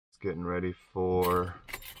getting ready for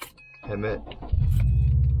Hemet.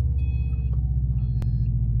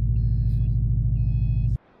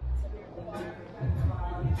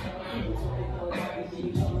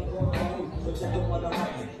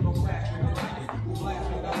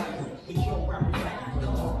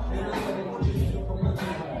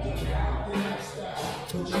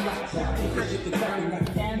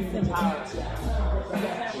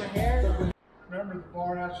 Remember, the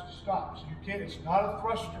bar has to stop, so you can't, it's not a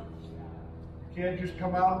thruster. You can't just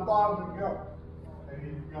come out of the bottom and go. Okay,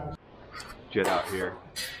 you've got to... Jed out here,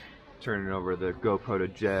 turning over the GoPro to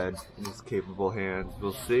Jed in his capable hands.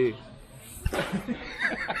 We'll see.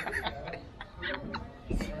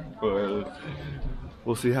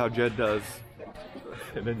 We'll see how Jed does.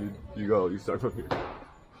 And then you start from here.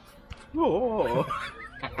 Oh.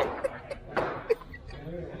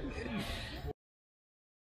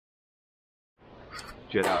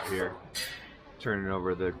 Jed out here, turning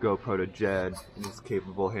over the GoPro to Jed in his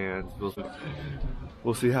capable hands.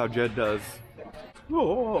 We'll see how Jed does.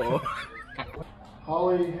 Oh.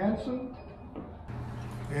 Holly Hansen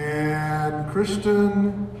and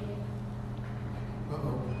Kristin.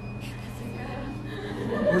 Uh-oh.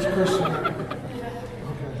 Where's Kristin?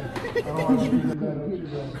 Okay. I don't want to screw that up too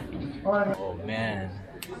bad. All right. Oh man.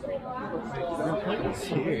 It's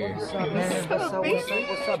here. What's up, man?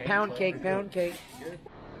 What's up? Pound cake, pound cake.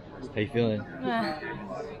 How you feeling? Nah.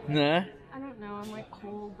 Nah? I don't know. I'm like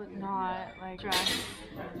cold, but not like stressed.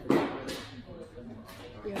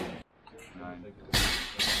 Yeah.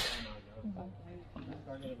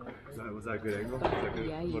 Was that a good angle? Was that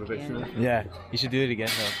good motivation? Yeah, you should do it again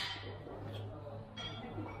though.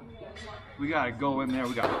 We gotta go in there,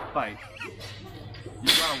 we gotta fight. You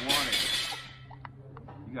gotta want it.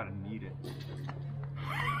 You gotta need it.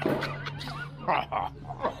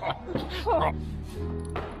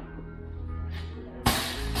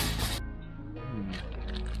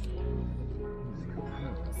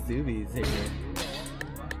 Subi's here.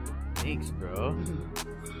 Thanks, bro.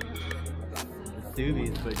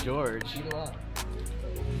 Subi's, but George.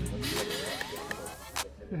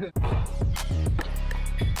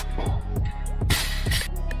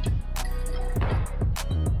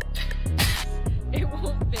 It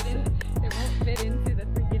won't fit in. It won't fit into the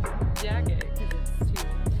freaking jacket because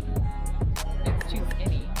it's too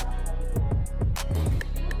skinny.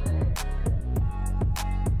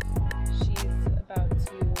 She's about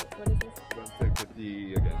to. What is this? It's like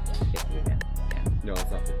 50 again. 50 again. Yeah. No,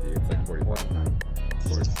 it's not 50. It's like 41.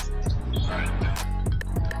 40.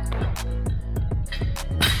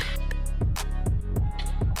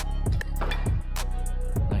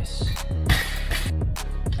 Nice.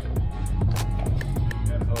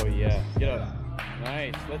 Oh yeah. Get up.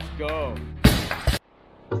 Nice. Let's go.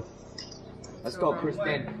 Let's go,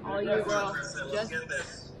 Kristin. All you, bro.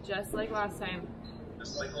 Just like last time.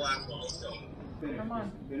 Just like the last one, let's go. Come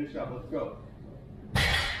on. Finish up, let's go.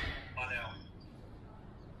 On out.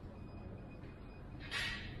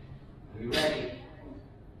 You ready?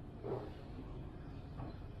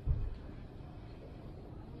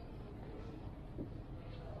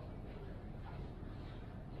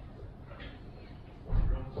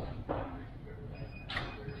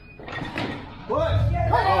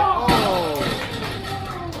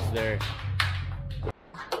 There.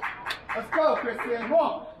 Let's go, Kristin,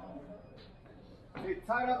 walk! Okay,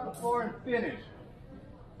 tight up the floor and finish.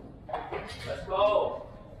 Let's go.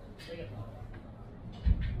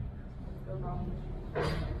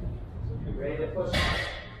 You ready to push on?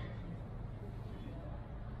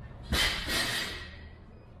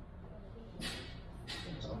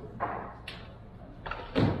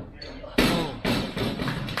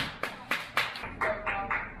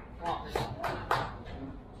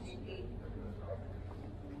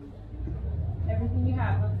 Everything you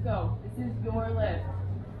have. Let's go. This is your lift.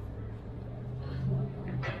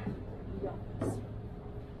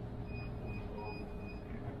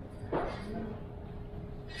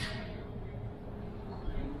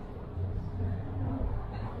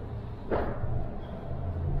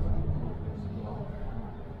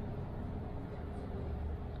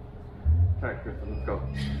 Alright, Kristin, let's go.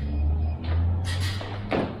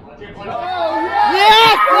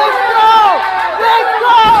 Yes! Let's go! Let's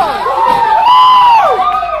go!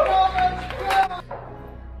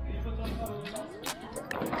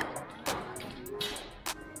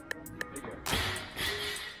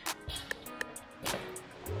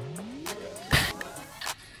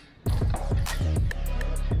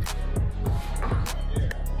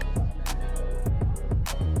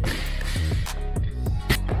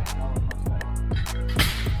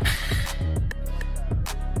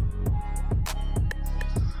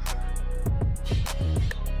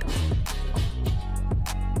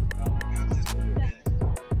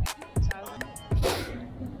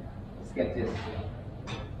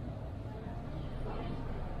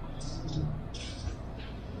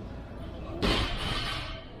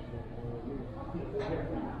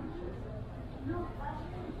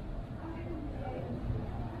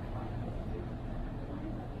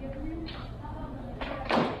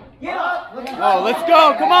 Oh, let's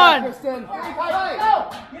go. Come on. Kristin. Get it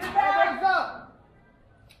back.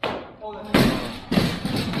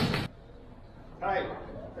 Tight.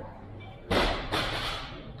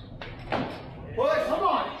 Push. Come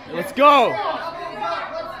on. Let's go.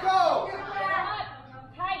 Let's go.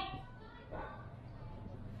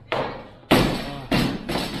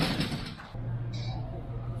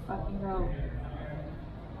 Fucking go.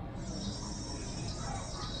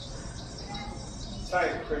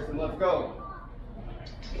 Tight, Kristin. Let's go.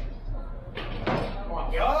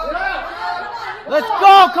 Let's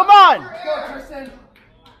go. Come on. Let's go, Kristin.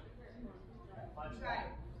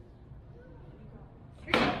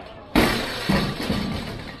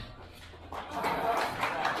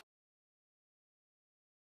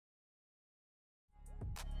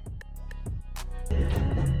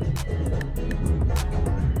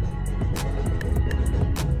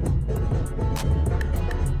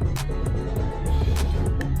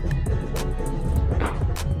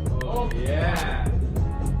 Oh, yeah.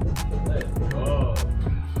 Let's go.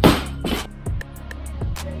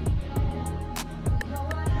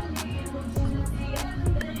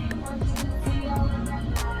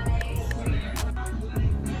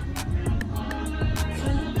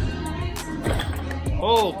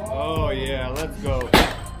 Hold. Oh, yeah. Let's go.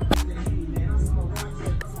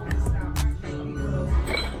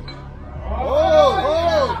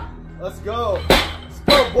 Hold. Let's go. Let's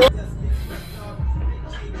go, boy.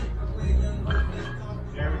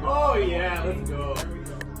 Oh, yeah. Let's go.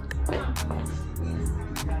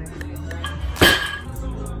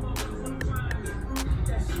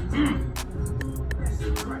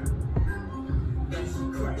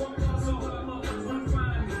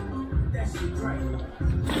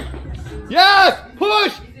 Yes!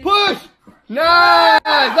 Push! Push! Nice!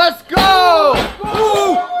 Let's go!